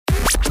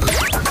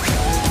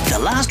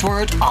last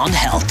word on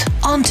health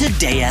on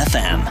Today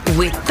FM.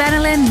 With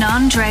Benelin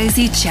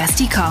non-drowsy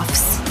chesty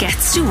coughs.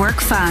 Gets to work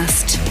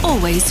fast.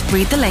 Always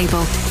read the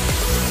label.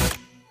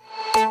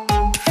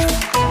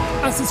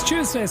 As it's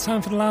Tuesday, it's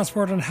time for the last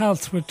word on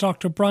health with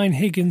Dr. Brian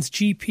Higgins,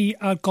 GP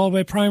at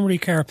Galway Primary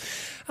Care.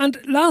 And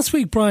last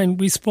week, Brian,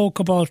 we spoke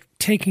about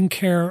taking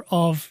care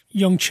of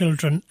young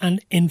children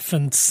and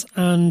infants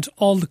and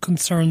all the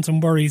concerns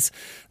and worries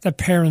that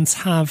parents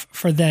have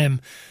for them.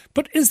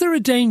 But is there a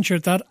danger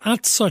that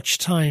at such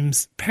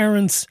times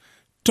parents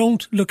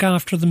don't look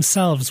after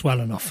themselves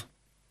well enough?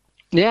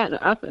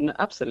 Yeah,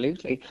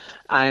 absolutely.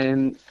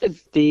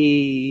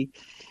 The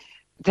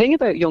thing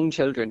about young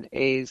children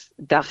is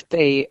that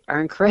they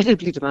are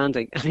incredibly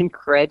demanding and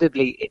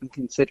incredibly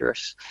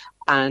inconsiderate,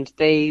 and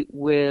they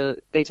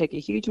take a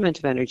huge amount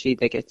of energy.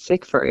 They get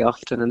sick very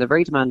often, and they're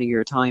very demanding of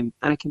your time,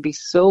 and it can be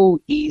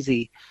so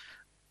easy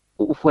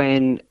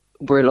when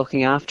we're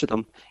looking after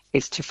them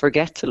is to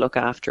forget to look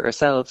after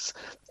ourselves.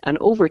 And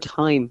over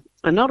time,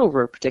 and not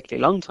over a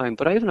particularly long time,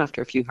 but even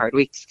after a few hard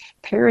weeks,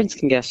 parents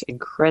can get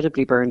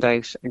incredibly burned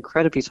out,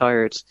 incredibly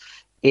tired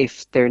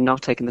if they're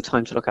not taking the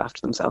time to look after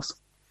themselves.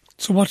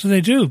 So what do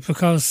they do?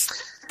 Because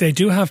they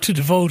do have to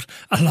devote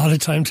a lot of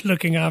time to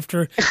looking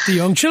after the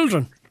young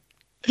children.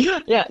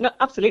 Yeah, no,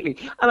 absolutely.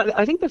 And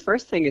I think the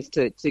first thing is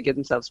to give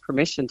themselves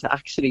permission to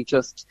actually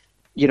just,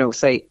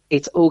 say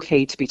it's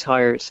okay to be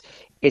tired.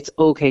 It's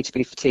okay to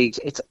be fatigued.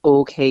 It's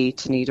okay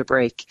to need a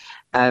break.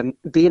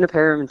 Being a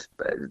parent,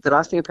 the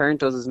last thing a parent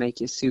does is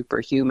make you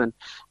superhuman.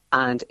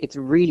 And it's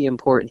really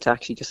important to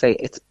actually just say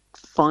it's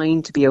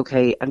fine to be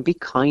okay and be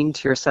kind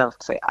to yourself.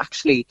 Say,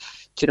 actually,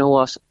 do you know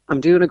what?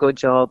 I'm doing a good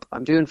job.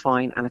 I'm doing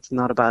fine. And it's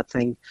not a bad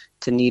thing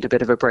to need a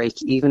bit of a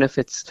break, even if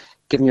it's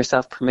giving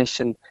yourself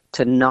permission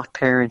to not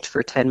parent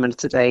for 10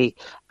 minutes a day.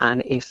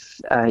 And if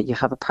you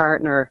have a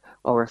partner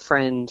or a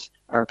friend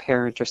or a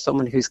parent or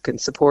someone who can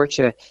support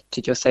you,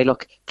 to just say,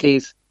 look,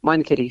 please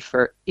mind the kiddie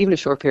for even a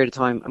short period of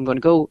time. I'm going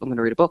to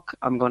read a book.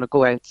 I'm going to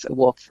go out and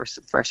walk for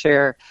some fresh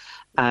air.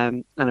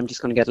 And I'm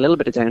just going to get a little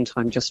bit of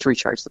downtime just to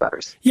recharge the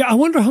batteries. Yeah, I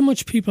wonder how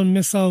much people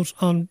miss out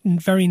on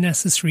very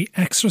necessary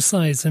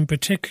exercise in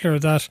particular,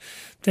 that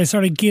they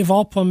sort of give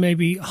up on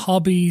maybe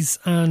hobbies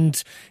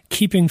and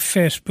keeping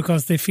fit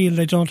because they feel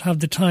they don't have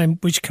the time,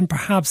 which can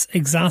perhaps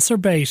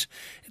exacerbate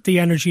the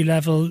energy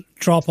level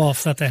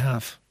drop-off that they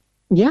have.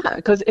 Yeah,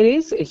 because it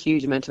is a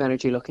huge amount of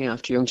energy looking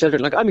after young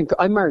children. Like, I mean,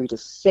 I'm married a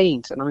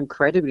saint and I'm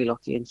incredibly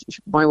lucky. And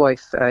my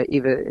wife,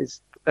 Eva, is...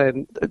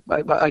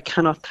 I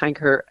cannot thank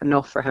her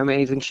enough for how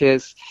amazing she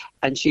is,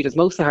 and she does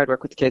most of the hard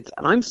work with the kids,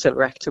 and I'm still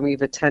wrecked, and we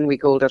have a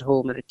 10-week-old at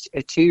home and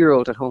a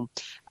 2-year-old at home,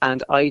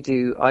 and I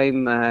do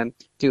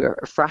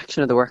a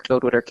fraction of the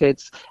workload with our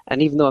kids,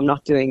 and even though I'm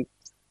not doing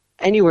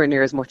anywhere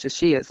near as much as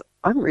she is,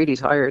 I'm really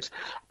tired.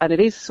 And it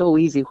is so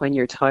easy when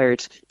you're tired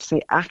to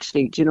say,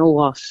 actually, do you know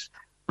what?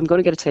 I'm going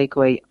to get a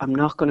takeaway. I'm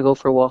not going to go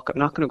for a walk. I'm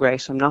not going to go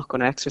out. I'm not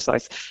going to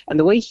exercise. And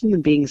the way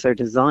human beings are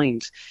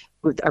designed,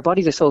 our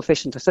bodies are so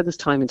efficient. I've said this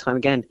time and time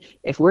again.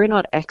 If we're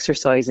not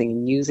exercising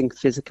and using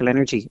physical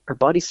energy, our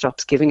body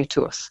stops giving it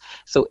to us.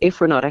 So if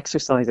we're not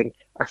exercising,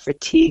 our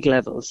fatigue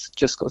levels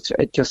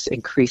just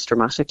increase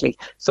dramatically.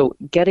 So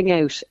getting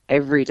out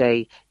every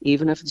day,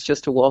 even if it's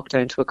just a walk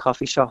down to a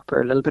coffee shop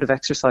or a little bit of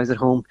exercise at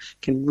home,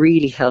 can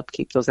really help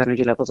keep those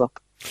energy levels up.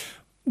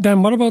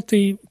 Then what about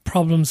the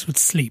problems with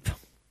sleep?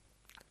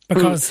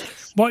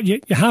 Because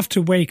you have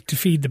to wake to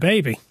feed the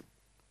baby.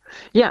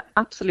 Yeah,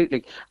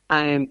 absolutely.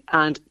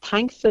 And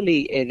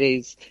thankfully it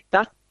is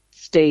that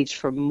stage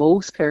for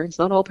most parents,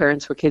 not all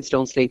parents, where kids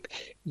don't sleep,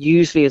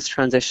 usually is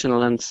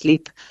transitional, and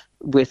sleep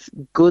with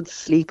good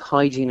sleep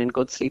hygiene and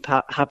good sleep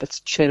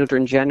habits,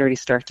 children generally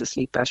start to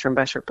sleep better and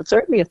better. But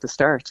certainly at the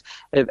start,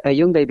 a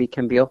young baby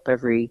can be up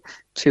every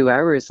 2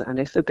 hours. And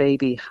if a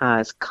baby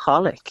has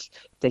colic,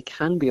 they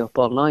can be up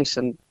all night.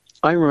 And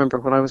I remember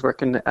when I was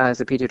working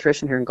as a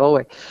paediatrician here in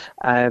Galway,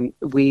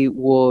 we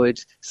would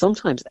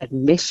sometimes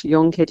admit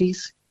young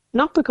kiddies,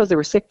 not because they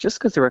were sick, just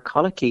because they were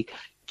colicky,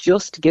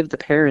 just to give the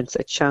parents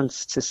a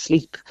chance to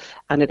sleep.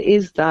 And it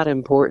is that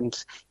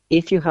important.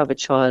 If you have a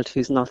child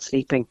who's not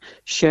sleeping,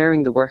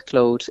 sharing the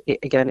workload,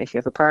 again, if you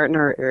have a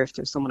partner or if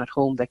there's someone at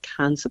home that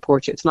can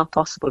support you, it's not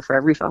possible for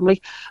every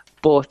family,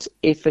 but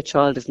if a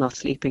child is not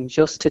sleeping,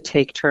 just to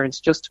take turns,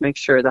 just to make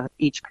sure that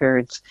each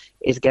parent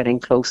is getting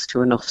close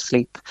to enough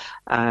sleep.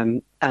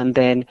 And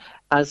then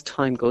as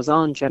time goes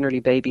on, generally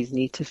babies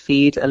need to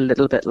feed a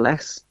little bit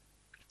less,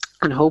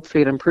 and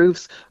hopefully it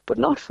improves, but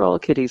not for all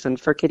kiddies. And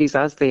for kiddies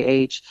as they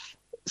age,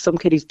 some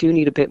kiddies do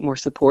need a bit more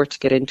support to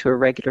get into a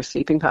regular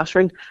sleeping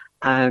pattern,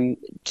 and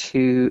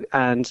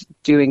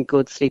doing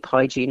good sleep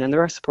hygiene. And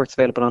there are supports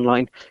available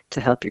online to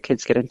help your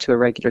kids get into a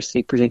regular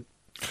sleep routine.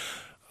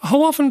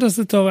 How often does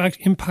it, though,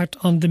 impact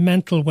on the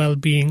mental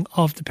well-being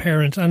of the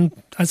parent? And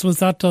I suppose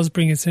that does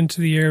bring us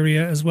into the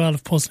area as well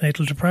of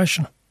postnatal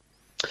depression.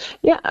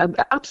 Yeah,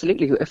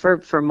 absolutely.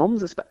 For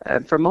mums,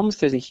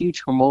 there's a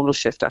huge hormonal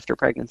shift after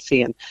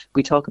pregnancy, and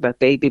we talk about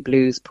baby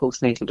blues,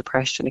 postnatal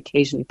depression,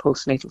 occasionally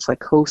postnatal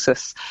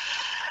psychosis.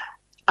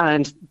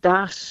 And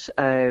that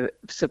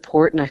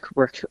support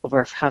network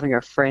of having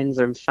our friends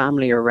and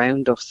family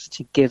around us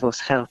to give us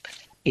help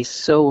is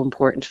so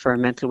important for our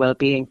mental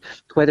well-being.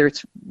 Whether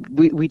it's,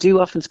 we do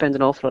often spend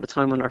an awful lot of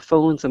time on our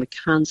phones, and we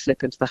can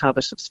slip into the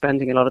habit of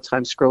spending a lot of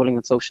time scrolling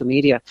on social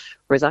media.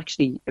 Whereas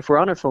actually, if we're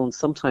on our phones,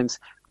 sometimes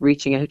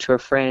reaching out to a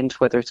friend,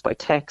 whether it's by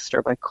text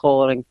or by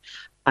calling,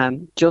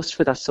 just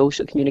for that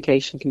social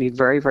communication can be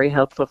very, very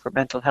helpful for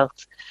mental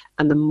health.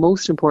 And the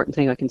most important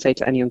thing I can say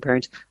to any young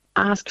parent,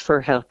 ask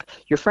for help.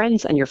 Your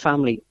friends and your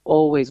family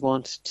always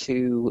want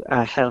to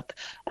help.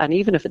 And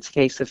even if it's a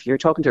case of you're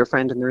talking to a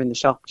friend and they're in the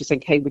shop, just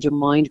think, hey, would you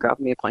mind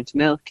grabbing me a pint of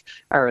milk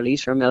or a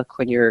litre of milk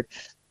when you're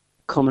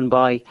coming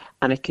by?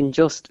 And it can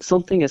just,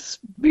 something is,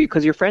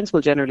 because your friends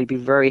will generally be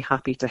very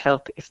happy to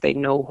help if they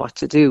know what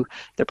to do.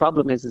 The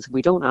problem is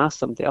we don't ask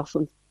them. They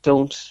often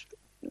don't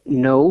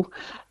know.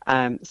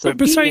 But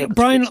sorry,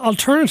 Brian,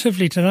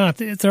 alternatively to that,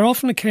 there's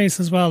often a case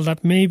as well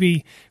that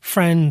maybe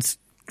friends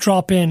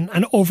drop in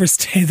and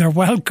overstay their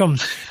welcome,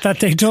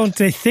 that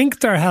they think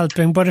they're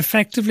helping, but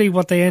effectively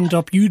what they end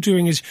up you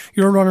doing is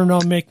you're running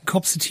around making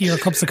cups of tea or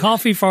cups of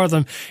coffee for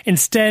them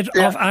instead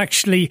of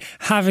actually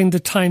having the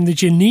time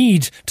that you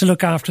need to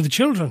look after the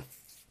children.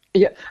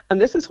 Yeah, and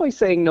this is why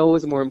saying no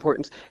is more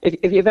important.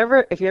 If you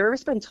ever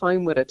spend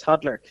time with a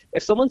toddler,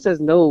 if someone says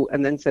no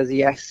and then says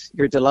yes,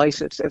 you're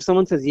delighted. If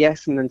someone says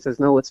yes and then says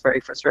no, it's very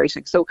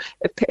frustrating. So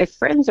if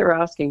friends are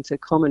asking to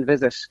come and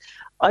visit,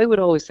 I would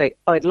always say,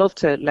 I'd love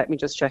to, let me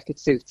just check it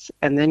suits,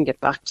 and then get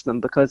back to them,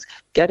 because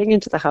getting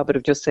into the habit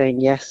of just saying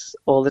yes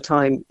all the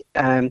time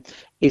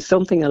is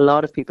something a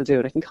lot of people do,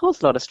 and it can cause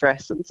a lot of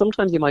stress. And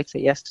sometimes you might say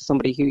yes to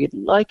somebody who you'd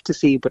like to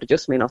see, but it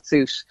just may not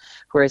suit.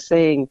 Whereas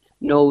saying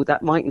no,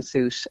 that mightn't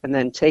suit, and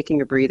then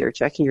taking a breather,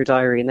 checking your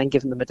diary, and then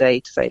giving them a day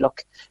to say,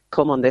 look,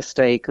 come on this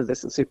day because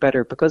this will suit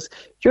better, because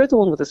you're the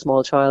one with a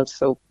small child,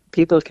 so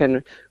people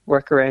can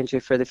work around you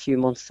for the few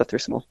months that they're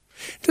small.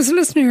 There's a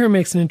listener here who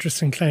makes an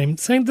interesting claim,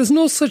 saying there's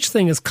no such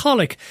thing as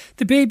colic.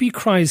 The baby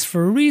cries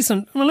for a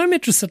reason. Well, I'm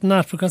interested in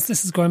that because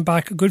this is going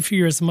back a good few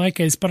years in my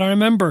case, but I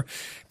remember,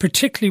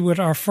 particularly with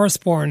our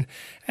firstborn,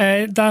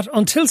 that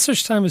until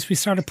such time as we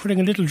started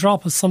putting a little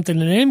drop of something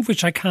in him,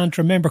 which I can't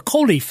remember,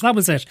 Colif, that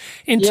was it,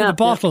 into the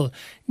bottle,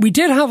 we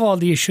did have all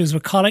the issues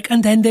with colic,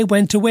 and then they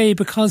went away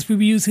because we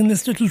were using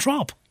this little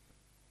drop.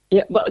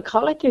 Yeah, well,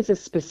 colic is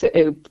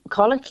the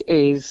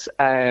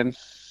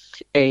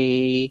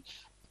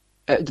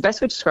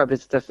best way to describe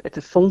it is it's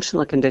a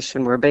functional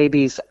condition where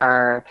babies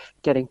are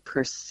getting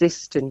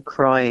persistent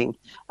crying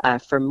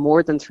for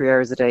more than 3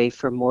 hours a day,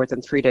 for more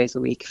than 3 days a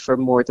week, for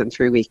more than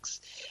 3 weeks.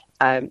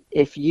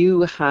 If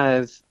you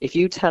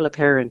tell a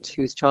parent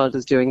whose child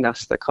is doing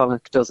that, the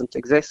colic doesn't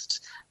exist,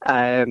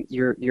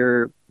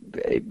 you're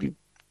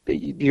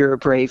a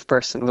brave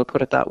person, we'll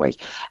put it that way.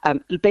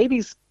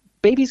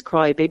 Babies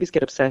cry, babies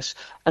get upset.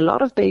 A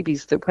lot of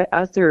babies,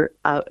 as their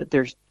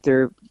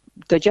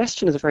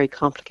digestion is a very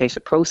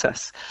complicated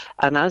process,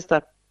 and as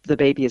the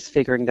baby is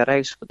figuring that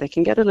out, they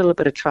can get a little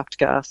bit of trapped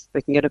gas,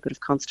 they can get a bit of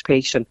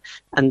constipation,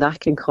 and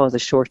that can cause a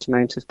short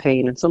amount of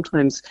pain. And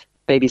sometimes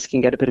babies can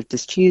get a bit of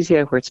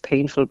dysgeusia, where it's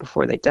painful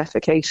before they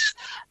defecate.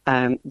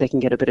 They can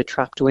get a bit of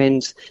trapped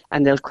wind,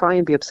 and they'll cry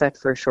and be upset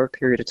for a short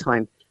period of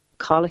time.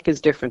 Colic is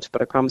different, but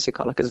I promise you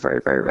colic is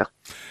very, very real.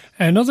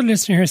 Another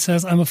listener here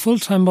says, I'm a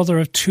full-time mother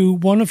of 2,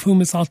 one of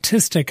whom is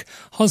autistic.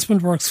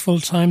 Husband works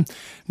full-time.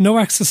 No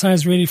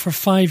exercise really for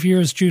 5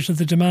 years due to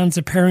the demands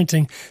of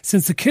parenting.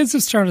 Since the kids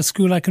have started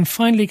school, I can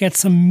finally get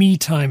some me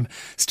time.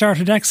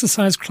 Started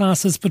exercise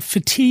classes, but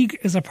fatigue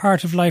is a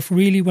part of life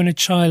really when a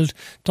child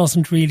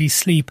doesn't really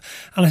sleep.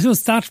 And I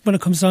suppose that when it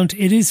comes down to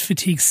it is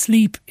fatigue.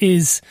 Sleep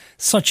is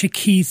such a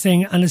key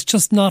thing, and it's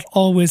just not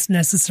always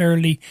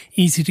necessarily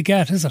easy to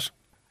get, is it?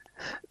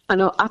 I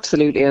know,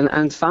 absolutely,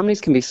 and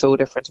families can be so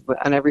different,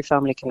 and every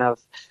family can have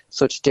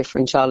such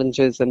different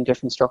challenges and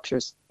different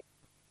structures.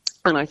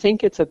 And I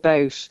think it's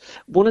about,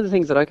 one of the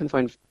things that I can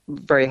find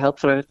very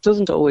helpful, and it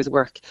doesn't always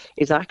work,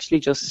 is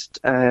actually just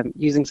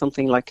using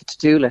something like a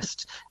to-do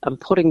list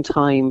and putting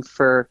time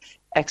for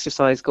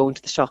exercise, going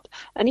to the shop,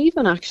 and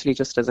even actually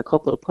just as a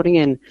couple, putting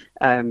in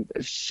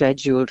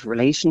scheduled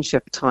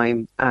relationship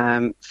time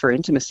for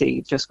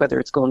intimacy, just whether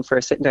it's going for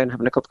sitting down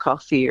having a cup of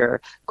coffee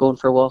or going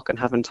for a walk and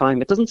having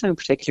time. It doesn't sound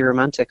particularly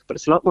romantic, but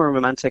it's a lot more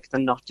romantic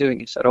than not doing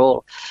it at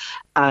all.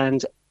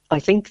 And I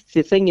think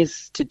the thing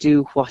is to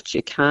do what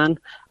you can,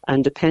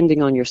 and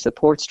depending on your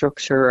support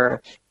structure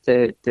or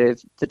the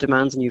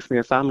demands on you from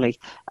your family,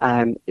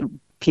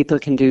 people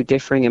can do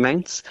differing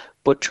amounts,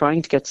 but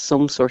trying to get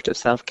some sort of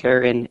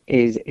self-care in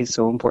is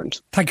so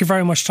important. Thank you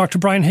very much, Dr.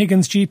 Brian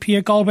Higgins, GP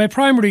at Galway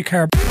Primary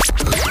Care.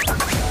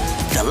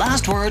 The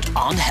last word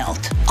on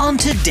health on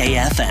Today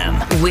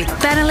FM. With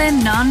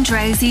Benelin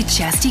non-drowsy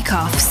chesty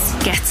coughs.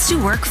 Gets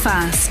to work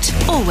fast.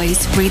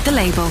 Always read the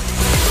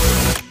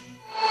label.